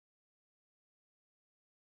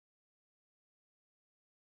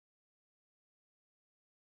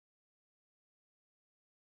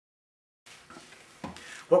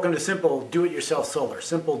Welcome to Simple Do-It-Yourself Solar,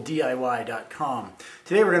 simpledIY.com.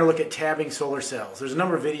 Today we're going to look at tabbing solar cells. There's a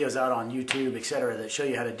number of videos out on YouTube, etc. that show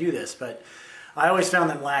you how to do this, but I always found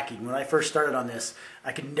them lacking. When I first started on this,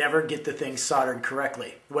 I could never get the thing soldered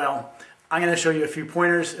correctly. Well, I'm going to show you a few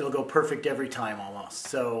pointers. It'll go perfect every time almost.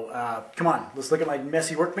 So come on, let's look at my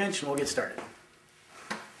messy workbench and we'll get started.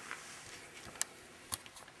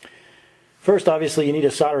 First, obviously, you need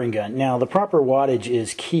a soldering gun. Now, the proper wattage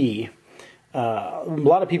is key. A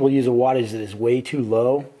lot of people use a wattage that is way too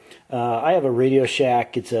low. I have a Radio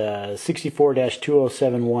Shack. It's a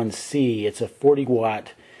 64-2071C. It's a 40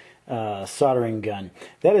 watt soldering gun.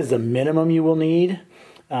 That is the minimum you will need.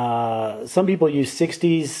 Some people use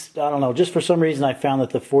 60s. I don't know. Just for some reason, I found that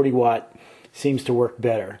the 40 watt seems to work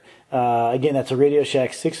better. Again, that's a Radio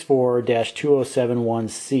Shack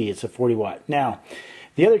 64-2071C. It's a 40 watt. Now,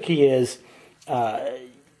 the other key is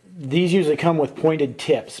these usually come with pointed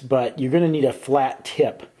tips, but you're going to need a flat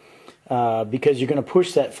tip because you're going to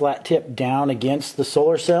push that flat tip down against the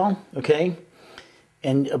solar cell, okay?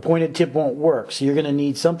 And a pointed tip won't work, so you're going to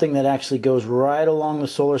need something that actually goes right along the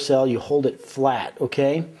solar cell. You hold it flat,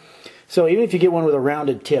 okay? So even if you get one with a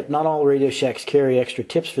rounded tip, not all Radio Shacks carry extra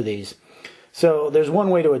tips for these. So there's one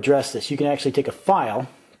way to address this. You can actually take a file,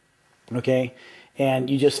 okay, and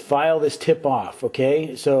you just file this tip off,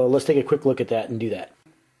 okay? So let's take a quick look at that and do that.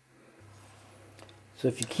 So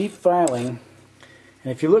if you keep filing,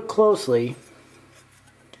 and if you look closely,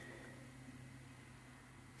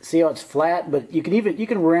 see how it's flat, but you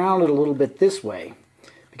can round it a little bit this way,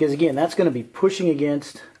 because again, that's going to be pushing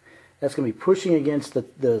against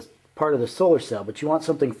the part of the solar cell, but you want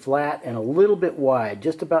something flat and a little bit wide,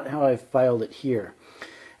 just about how I've filed it here.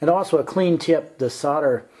 And also a clean tip, the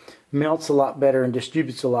solder melts a lot better and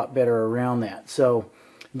distributes a lot better around that. So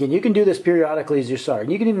again, you can do this periodically as you're soldering.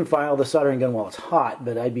 You can even file the soldering gun while it's hot,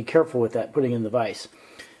 but I'd be careful with that putting in the vise.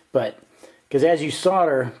 But because as you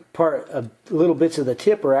solder, little bits of the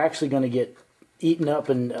tip are actually going to get eaten up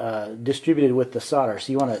and distributed with the solder.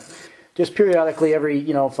 So you want to just periodically, every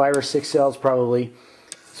 5 or 6 cells probably,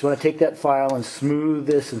 so you want to take that file and smooth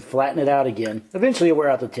this and flatten it out again. Eventually you'll wear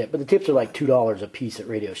out the tip, but the tips are like $2 a piece at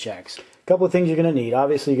Radio Shacks. A couple of things you're going to need.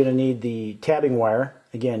 Obviously you're going to need the tabbing wire.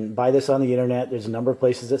 Again, buy this on the internet. There's a number of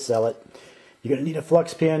places that sell it. You're going to need a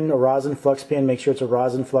flux pin, a rosin flux pin. Make sure it's a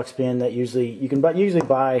rosin flux pin. That you can usually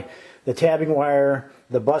buy the tabbing wire,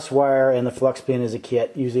 the bus wire, and the flux pin as a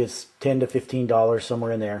kit. Usually it's $10 to $15,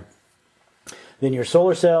 somewhere in there. Then your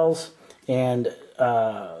solar cells and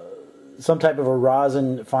some type of a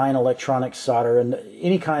rosin fine electronic solder, and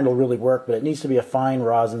any kind will really work, but it needs to be a fine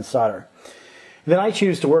rosin solder. Then I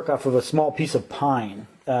choose to work off of a small piece of pine.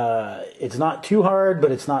 It's not too hard,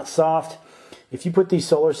 but it's not soft. If you put these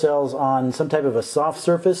solar cells on some type of a soft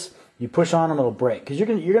surface, you push on them, it'll break. Because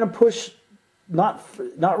you're gonna push not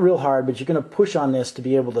real hard, but you're gonna push on this to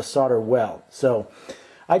be able to solder well. So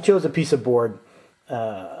I chose a piece of board.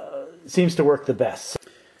 Seems to work the best.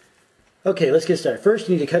 Okay, let's get started. First,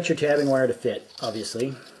 you need to cut your tabbing wire to fit.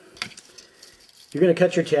 Obviously, you're gonna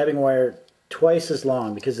cut your tabbing wire twice as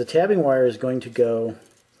long because the tabbing wire is going to go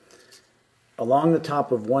along the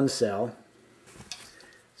top of one cell.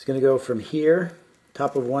 It's going to go from here,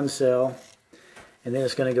 top of one cell, and then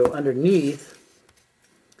it's going to go underneath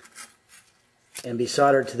and be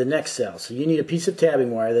soldered to the next cell. So you need a piece of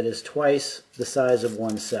tabbing wire that is twice the size of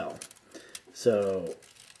one cell. So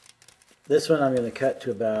this one I'm going to cut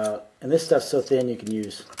to about, and this stuff's so thin you can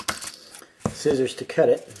use scissors to cut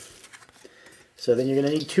it. So then you're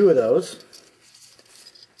going to need 2 of those.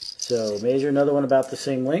 So measure another one about the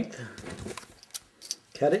same length.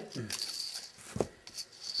 Cut it.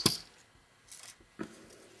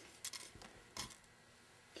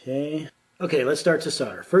 Okay, let's start to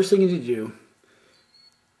solder. First thing you need to do,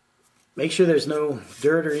 make sure there's no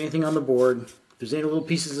dirt or anything on the board. If there's any little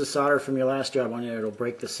pieces of solder from your last job on there, it'll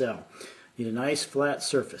break the cell. You need a nice flat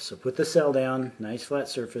surface. So put the cell down, nice flat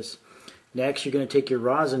surface. Next, you're going to take your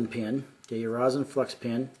rosin pin, your rosin flux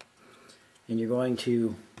pin, and you're going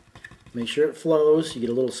to make sure it flows. You get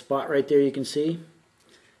a little spot right there you can see.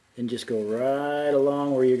 Then just go right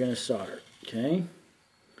along where you're going to solder. Okay?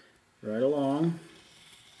 Right along.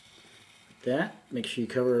 Like that. Make sure you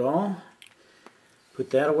cover it all. Put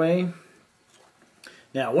that away.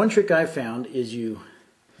 Now, one trick I've found is you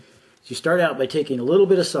start out by taking a little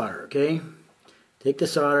bit of solder, okay? Take the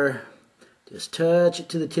solder, just touch it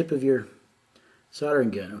to the tip of your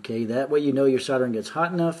soldering gun, okay? That way you know your soldering gun's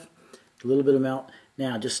hot enough. A little bit of melt.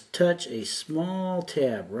 Now, just touch a small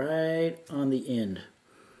tab right on the end.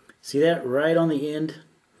 See that? Right on the end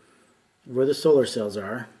where the solar cells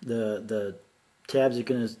are, the tabs you're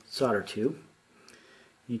going to solder to.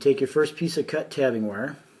 You take your first piece of cut tabbing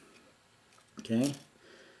wire. Okay.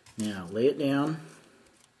 Now lay it down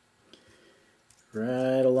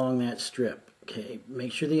right along that strip. Okay.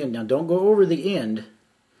 Make sure the end. Now don't go over the end.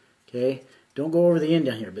 Okay. Don't go over the end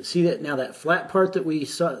down here. But see that now that flat part that we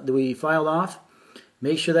filed off.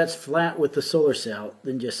 Make sure that's flat with the solar cell.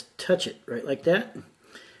 Then just touch it right like that.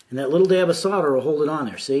 And that little dab of solder will hold it on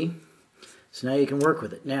there. See? So now you can work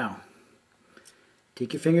with it. Now,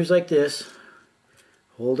 take your fingers like this.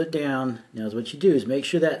 Hold it down. Now what you do is make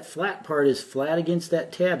sure that flat part is flat against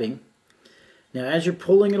that tabbing. Now as you're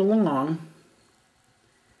pulling it along,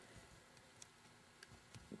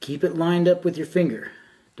 keep it lined up with your finger.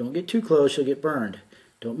 Don't get too close, you'll get burned.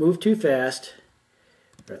 Don't move too fast.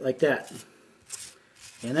 Right like that.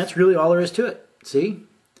 And that's really all there is to it. See?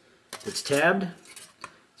 It's tabbed.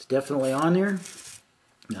 It's definitely on there.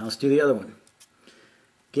 Now let's do the other one.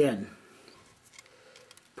 Again,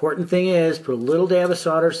 important thing is put a little dab of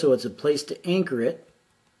solder so it's a place to anchor it.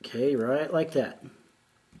 Okay, right like that.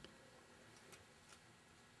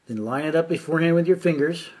 Then line it up beforehand with your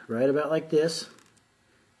fingers, right about like this.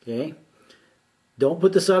 Okay. Don't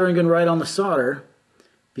put the soldering gun right on the solder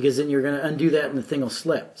because then you're going to undo that and the thing will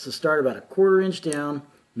slip. So start about a 1/4 inch down.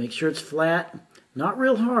 Make sure it's flat. Not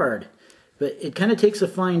real hard, but it kind of takes a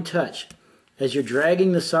fine touch. As you're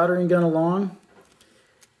dragging the soldering gun along,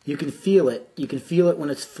 you can feel it. You can feel it when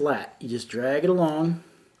it's flat. You just drag it along.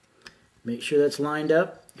 Make sure that's lined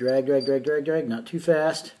up. Drag, drag, drag, drag, drag. Not too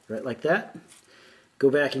fast. Right like that. Go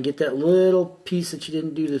back and get that little piece that you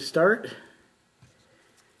didn't do to start.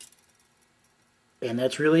 And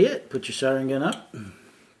that's really it. Put your soldering gun up.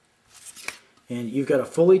 And you've got a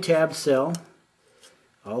fully tabbed cell.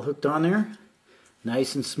 All hooked on there.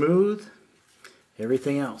 Nice and smooth.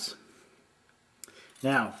 Everything else.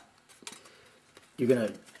 Now, you're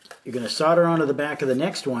gonna solder onto the back of the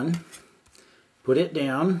next one. Put it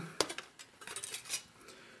down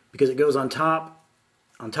because it goes on top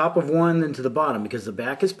of one, then to the bottom, because the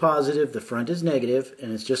back is positive, the front is negative,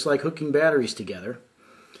 and it's just like hooking batteries together.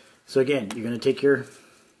 So again, you're going to take your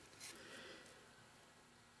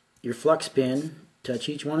flux pin, touch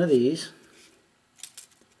each one of these.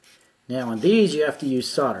 Now on these you have to use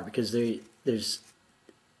solder because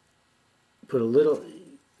put a little.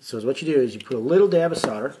 So what you do is you put a little dab of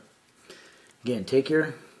solder. Again, take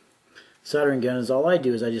your soldering gun. As all I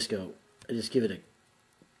do is I just give it a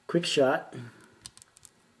quick shot.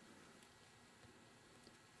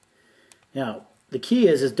 Now the key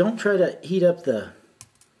is don't try to heat up the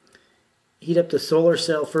solar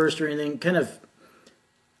cell first or anything. Kind of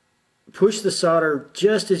push the solder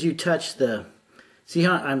just as you touch the. See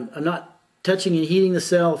how I'm not touching and heating the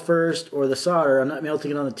cell first or the solder. I'm not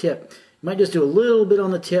melting it on the tip. You might just do a little bit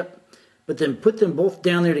on the tip, but then put them both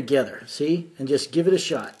down there together. See? And just give it a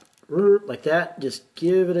shot. Like that. Just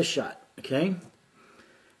give it a shot. Okay?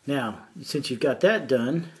 Now, since you've got that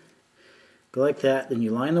done, go like that. Then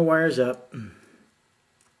you line the wires up.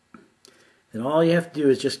 Then all you have to do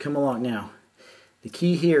is just come along. Now, the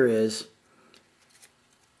key here is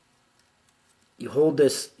you hold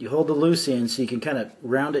the loose end so you can kind of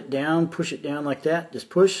round it down, push it down like that. Just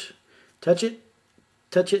push, touch it,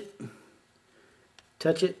 touch it,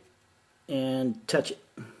 touch it, and touch it.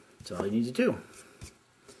 That's all you need to do.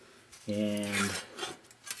 And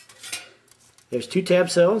there's 2 tab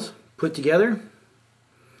cells put together,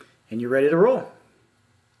 and you're ready to roll.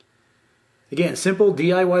 Again, simple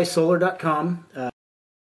DIYsolar.com.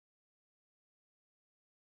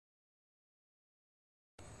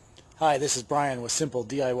 Hi, this is Brian with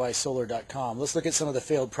simplediysolar.com. Let's look at some of the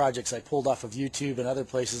failed projects I pulled off of YouTube and other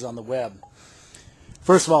places on the web.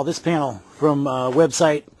 First of all, this panel from a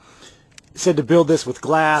website said to build this with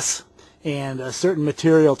glass and a certain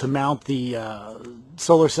material to mount the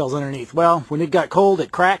solar cells underneath. Well, when it got cold,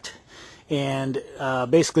 it cracked and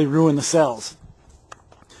basically ruined the cells.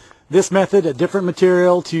 This method, a different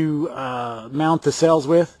material to mount the cells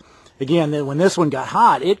with. Again, when this one got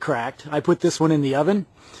hot, it cracked. I put this one in the oven.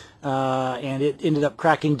 And it ended up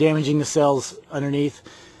cracking, damaging the cells underneath.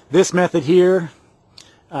 This method here,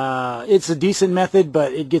 it's a decent method,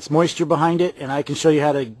 but it gets moisture behind it, and I can show you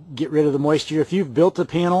how to get rid of the moisture. If you've built a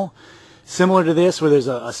panel similar to this where there's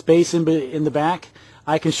a space in the back,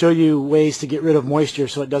 I can show you ways to get rid of moisture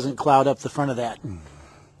so it doesn't cloud up the front of that.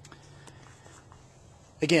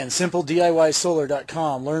 Again,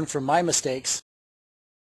 simplediysolar.com. Learn from my mistakes.